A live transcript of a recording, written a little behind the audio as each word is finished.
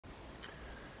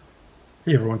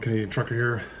Hey everyone, Canadian Trucker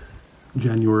here.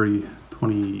 January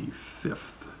 25th,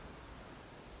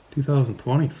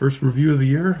 2020. First review of the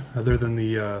year, other than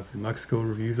the Mexico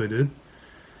reviews I did.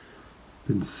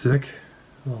 Been sick.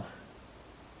 Oh,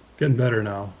 getting better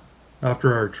now.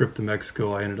 After our trip to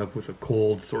Mexico, I ended up with a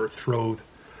cold, sore throat,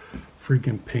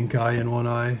 freaking pink eye in one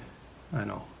eye. I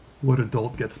know. What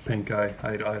adult gets pink eye?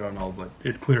 I don't know, but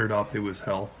it cleared up. It was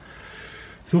hell.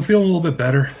 So feeling a little bit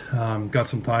better. Got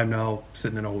some time now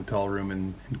sitting in a hotel room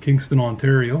in Kingston,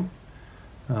 Ontario.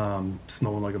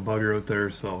 Snowing like a bugger out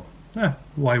there, so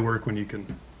why work when you can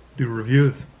do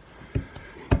reviews?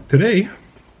 Today,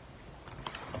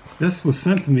 this was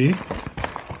sent to me,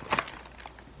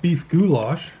 beef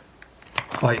goulash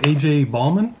by AJ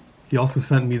Ballman. He also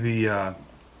sent me the, I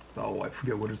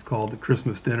forget what it's called, the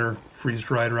Christmas dinner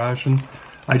freeze-dried ration.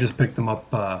 I just picked them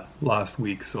up last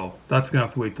week, so that's going to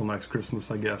have to wait till next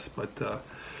Christmas, I guess. But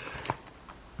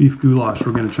beef goulash,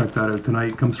 we're going to check that out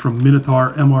tonight. It comes from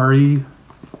MinotaurMRE,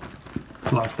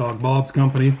 Black Dog Bob's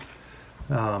company.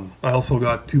 I also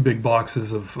got 2 big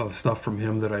boxes of stuff from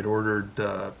him that I'd ordered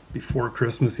before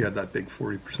Christmas. He had that big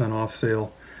 40% off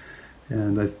sale.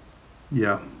 And I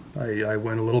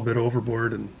went a little bit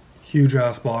overboard and huge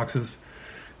ass boxes.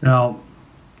 Now,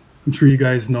 I'm sure you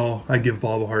guys know I give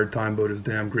Bob a hard time about his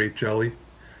damn grape jelly.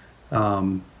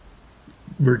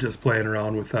 We're just playing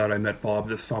around with that. I met Bob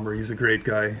this summer. He's a great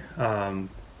guy. A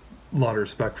lot of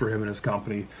respect for him and his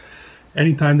company.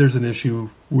 Anytime there's an issue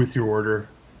with your order,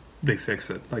 they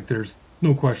fix it. Like, there's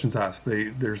no questions asked.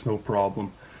 There's no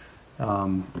problem.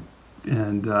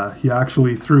 He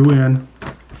actually threw in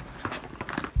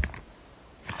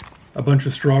a bunch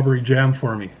of strawberry jam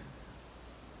for me.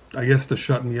 I guess to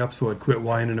shut me up so I'd quit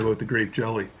whining about the grape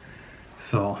jelly.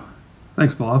 So,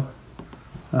 thanks, Bob.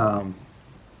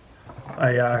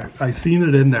 I seen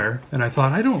it in there, and I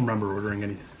thought, I don't remember ordering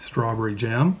any strawberry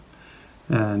jam.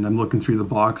 And I'm looking through the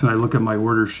box, and I look at my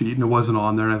order sheet, and it wasn't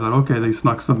on there. And I thought, okay, they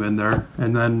snuck some in there.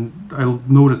 And then I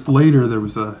noticed later there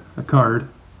was a card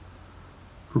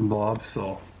from Bob,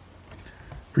 so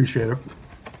appreciate it.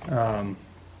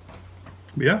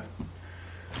 Yeah,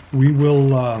 we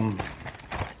will...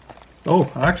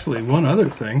 Oh, actually, one other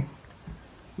thing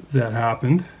that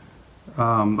happened.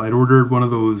 I'd ordered one of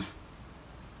those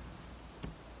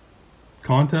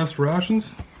contest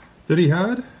rations that he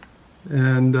had,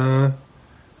 and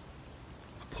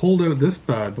pulled out this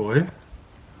bad boy.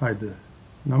 Hide the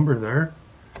number there.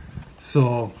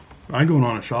 So I'm going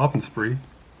on a shopping spree.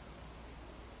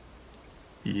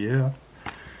 Yeah,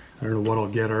 I don't know what I'll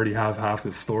get. I already have half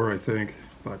the store, I think,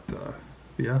 but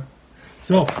yeah.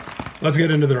 So let's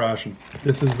get into the ration.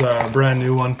 This is a brand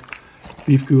new one.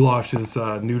 Beef goulash is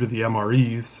new to the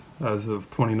MREs as of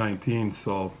 2019,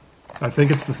 so I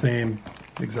think it's the same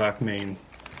exact name.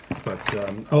 But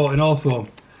oh, and also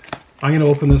I'm going to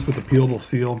open this with a peelable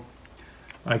seal.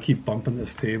 I keep bumping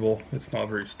this table. It's not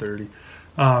very sturdy.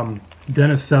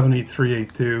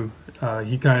 Dennis78382,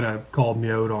 he kind of called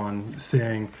me out on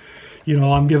saying, you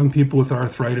know, I'm giving people with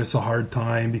arthritis a hard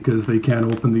time because they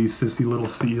can't open these sissy little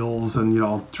seals, and, you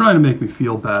know, trying to make me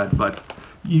feel bad. But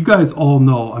you guys all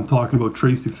know I'm talking about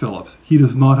Tracy Phillips. He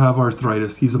does not have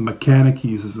arthritis. He's a mechanic. He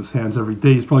uses his hands every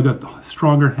day. He's probably got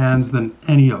stronger hands than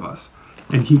any of us.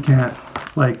 And he can't,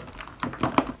 like,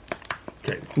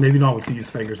 okay, maybe not with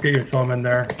these fingers. Get your thumb in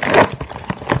there.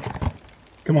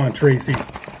 Come on, Tracy.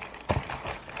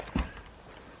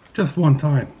 Just one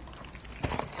time.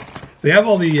 They have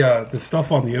all the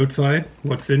stuff on the outside,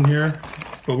 what's in here,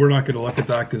 but we're not going to look at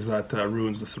that because that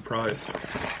ruins the surprise.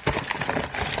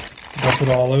 Dump it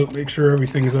all out, make sure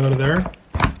everything's out of there.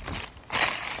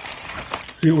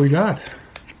 See what we got.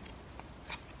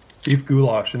 Beef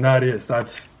goulash, and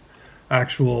that's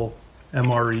actual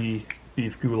MRE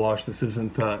beef goulash. This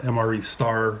isn't MRE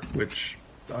Star, which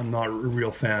I'm not a real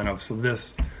fan of, so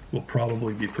this will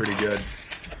probably be pretty good.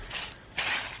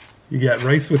 You get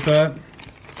rice with that.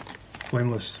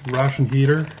 Flameless ration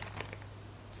heater.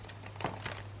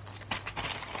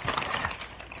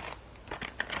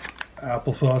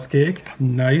 Applesauce cake,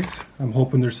 nice. I'm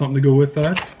hoping there's something to go with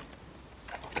that.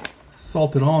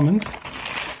 Salted almonds.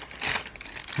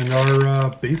 And our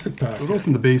basic pack. We'll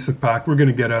open the basic pack. We're going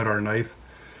to get out our knife.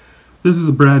 This is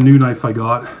a brand new knife I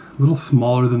got. A little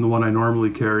smaller than the one I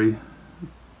normally carry. It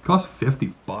cost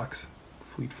 50 bucks.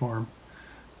 Fleet Farm.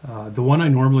 The one I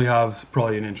normally have is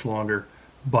probably an inch longer,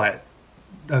 but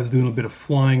I was doing a bit of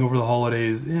flying over the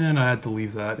holidays, and I had to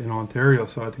leave that in Ontario,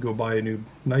 so I had to go buy a new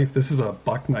knife. This is a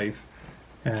buck knife,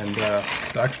 and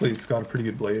actually it's got a pretty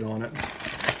good blade on it.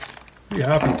 Pretty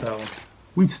happy with that one.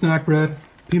 Wheat snack bread,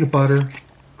 peanut butter,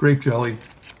 grape jelly,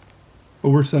 but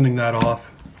we're sending that off,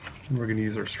 and we're going to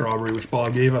use our strawberry, which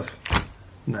Bob gave us.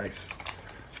 Nice.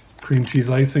 Cream cheese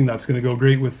icing, that's going to go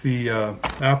great with the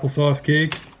applesauce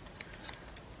cake.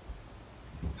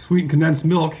 Sweetened condensed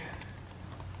milk.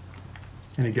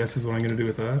 Any guesses what I'm going to do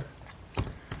with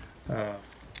that?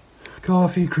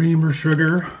 Coffee, cream, or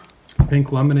sugar.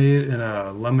 Pink lemonade and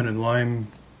a lemon and lime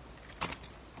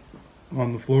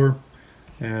on the floor.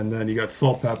 And then you got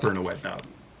salt, pepper, and a wet nut.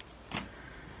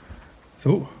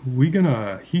 So we're going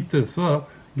to heat this up,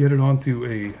 get it onto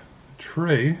a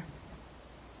tray.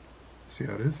 See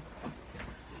how it is?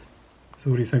 So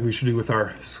what do you think we should do with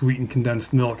our sweetened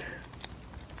condensed milk?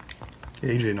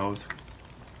 AJ knows.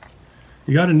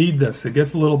 You got to knead this. It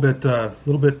gets a little bit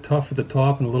tough at the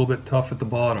top and a little bit tough at the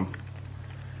bottom.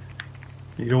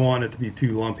 You don't want it to be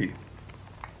too lumpy.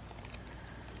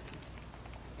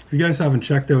 If you guys haven't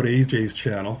checked out AJ's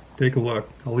channel, take a look.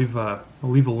 I'll leave a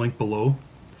link below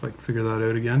if I can figure that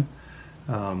out again.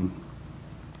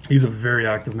 He's a very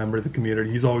active member of the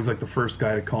community. He's always like the first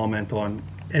guy to comment on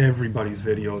everybody's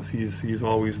videos. He's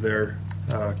always there.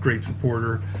 Great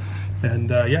supporter. And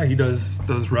yeah, he does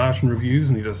ration reviews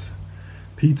and he does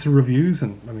pizza reviews.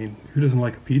 And I mean, who doesn't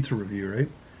like a pizza review, right?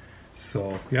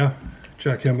 So yeah,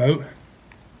 check him out.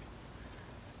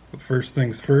 But first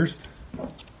things first. Look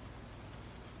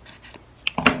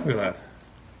at that.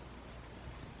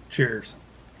 Cheers.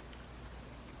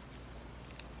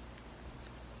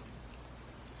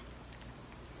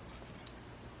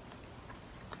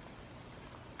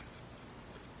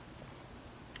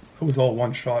 That was all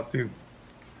one shot, too.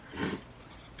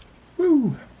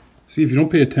 Woo! See, if you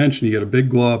don't pay attention, you get a big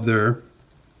glob there.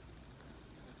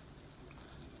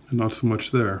 And not so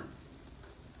much there.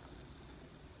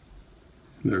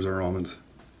 There's our almonds.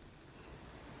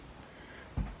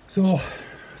 So, I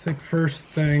think first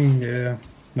thing,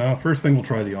 first thing we'll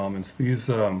try the almonds. These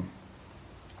don't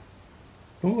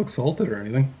look salted or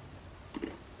anything.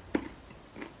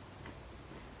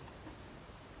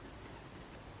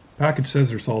 Package says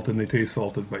they're salted and they taste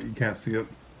salted, but you can't see it.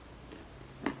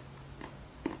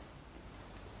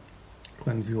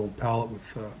 Cleanse the old palate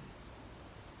with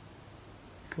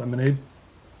lemonade.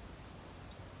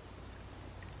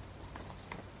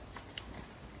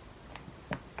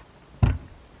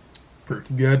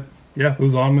 Pretty good. Yeah,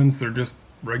 those almonds, they're just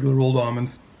regular old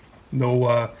almonds.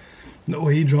 No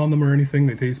age on them or anything.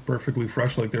 They taste perfectly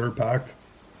fresh, like they were packed,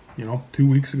 2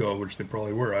 weeks ago, which they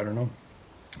probably were. I don't know.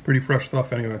 Pretty fresh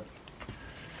stuff anyway.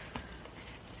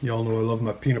 Y'all know I love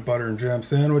my peanut butter and jam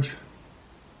sandwich.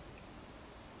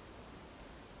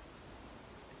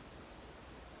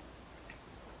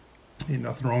 Ain't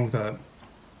nothing wrong with that.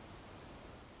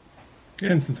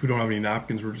 And since we don't have any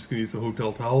napkins, we're just going to use the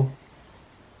hotel towel.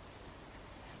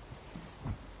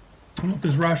 I don't know if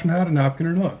this ration had a napkin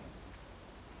or not.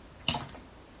 I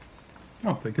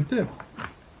don't think it did. Oh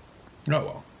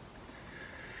well.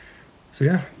 So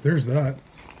yeah, there's that.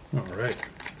 Alright,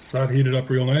 so that heated up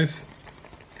real nice.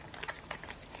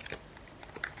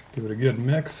 Give it a good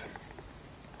mix.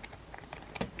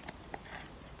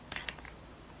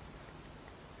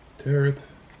 Tear it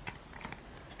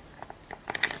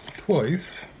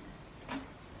twice.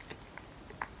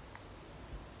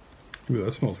 Ooh,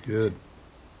 that smells good.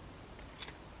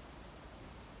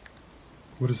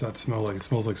 What does that smell like? It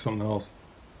smells like something else.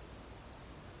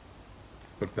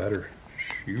 But better.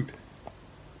 Shoot.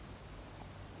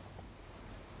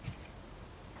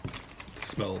 It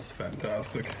smells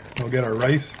fantastic. We'll get our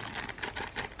rice.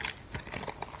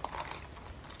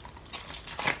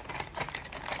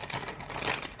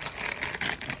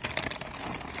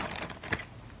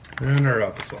 And our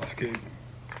applesauce cake.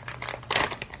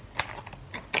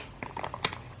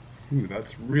 Ooh,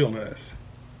 that's real nice.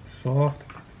 Soft.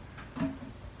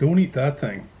 Don't eat that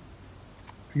thing.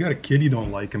 If you got a kid you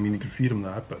don't like, I mean, you could feed them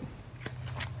that, but...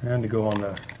 And to go on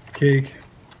the cake.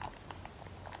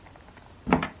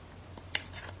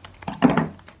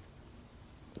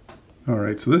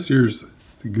 Alright, so this here's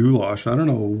the goulash. I don't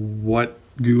know what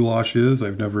goulash is.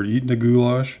 I've never eaten a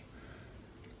goulash.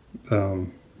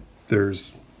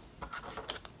 There's,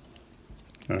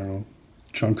 I don't know,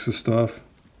 chunks of stuff.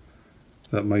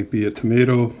 That might be a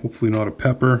tomato, hopefully not a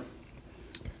pepper.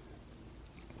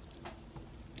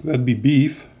 That'd be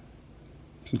beef,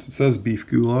 since it says beef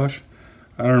goulash.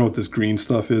 I don't know what this green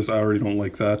stuff is. I already don't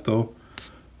like that though.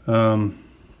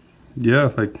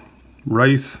 Yeah, like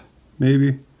rice,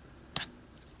 maybe.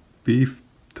 Beef,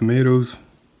 tomatoes.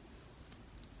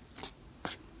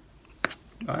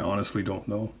 I honestly don't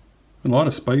know. A lot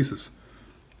of spices.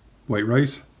 White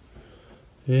rice.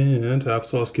 And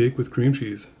applesauce cake with cream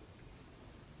cheese.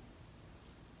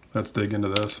 Let's dig into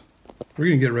this. We're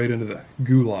gonna get right into the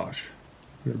goulash.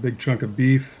 Got a big chunk of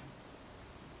beef.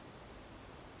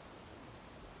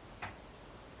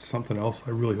 something else.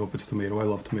 I really hope it's tomato. I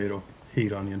love tomato.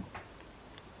 Hate onion.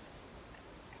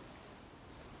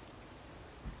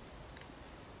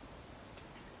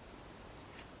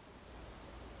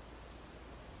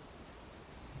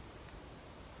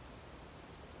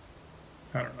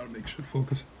 I don't know how to make shit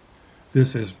focus.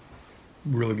 This is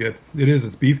really good. It is.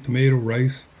 It's beef, tomato,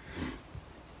 rice,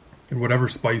 and whatever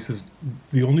spices.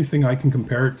 The only thing I can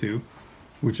compare it to,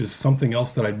 which is something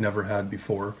else that I'd never had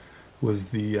before, was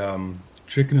the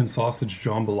chicken and sausage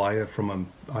jambalaya from an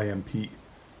IMP.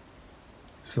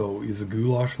 So is a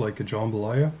goulash like a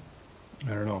jambalaya? I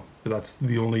don't know. But that's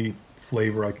the only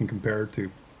flavor I can compare it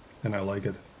to. And I like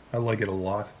it. I like it a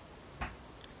lot.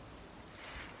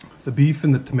 The beef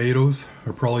and the tomatoes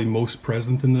are probably most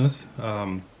present in this.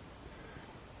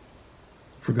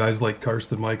 For guys like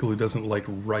Karsten Michael who doesn't like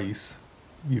rice,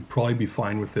 you'd probably be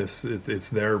fine with this. It's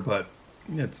there, but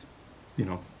it's, you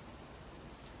know,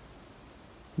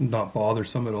 not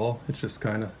bothersome at all. It's just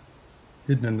kind of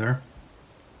hidden in there.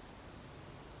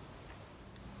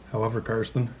 However,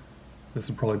 Karsten, this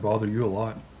would probably bother you a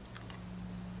lot.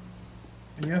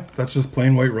 And yeah, that's just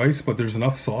plain white rice, but there's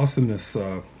enough sauce in this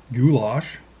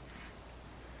goulash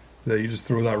that you just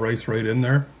throw that rice right in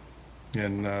there,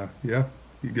 and yeah,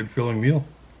 you get a filling meal.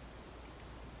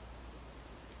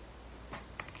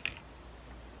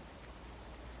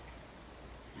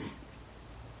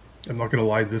 I'm not gonna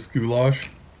lie, this goulash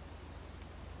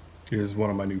is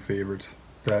one of my new favorites.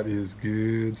 That is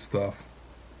good stuff.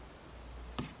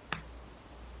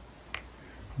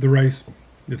 The rice,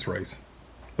 it's rice.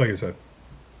 Like I said,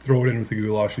 throw it in with the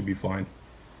goulash, you'd be fine.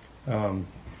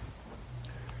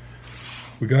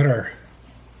 We got our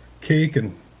cake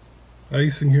and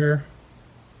icing here.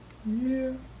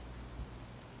 Yeah.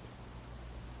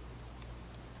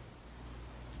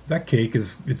 That cake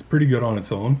it's pretty good on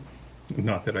its own.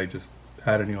 Not that I just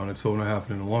had any on its own, I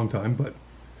haven't in a long time, but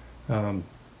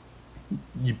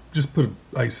you just put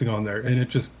icing on there and it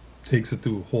just takes it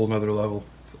to a whole nother level.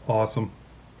 It's awesome.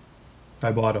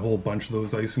 I bought a whole bunch of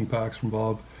those icing packs from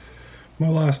Bob. My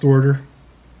last order,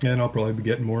 and I'll probably be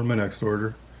getting more in my next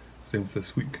order. Same with the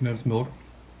sweet condensed milk.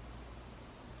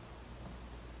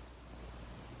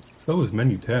 So that was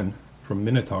menu 10 from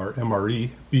MinotaurMRE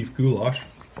beef goulash.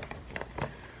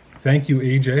 Thank you,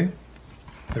 AJ.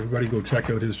 Everybody go check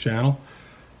out his channel.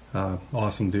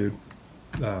 Awesome dude.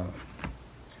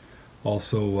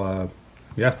 Also,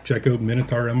 yeah, check out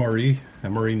MinotaurMRE,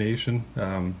 MRE Nation.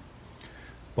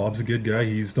 Bob's a good guy.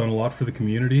 He's done a lot for the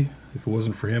community. If it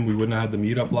wasn't for him, we wouldn't have had the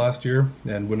meetup last year,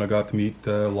 and wouldn't have got to meet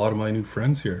a lot of my new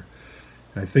friends here.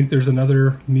 And I think there's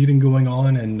another meeting going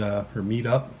on, and or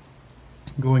meetup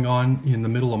going on in the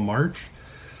middle of March.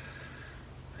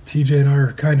 TJ and I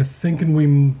are kind of thinking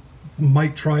we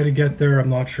might try to get there. I'm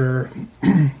not sure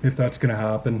if that's going to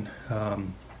happen.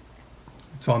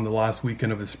 It's on the last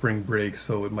weekend of his spring break,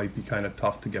 so it might be kind of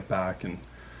tough to get back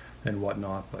and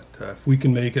whatnot. But if we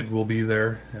can make it, we'll be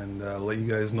there and let you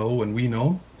guys know when we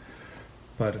know.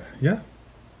 But yeah,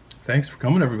 thanks for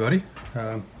coming, everybody.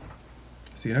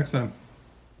 See you next time.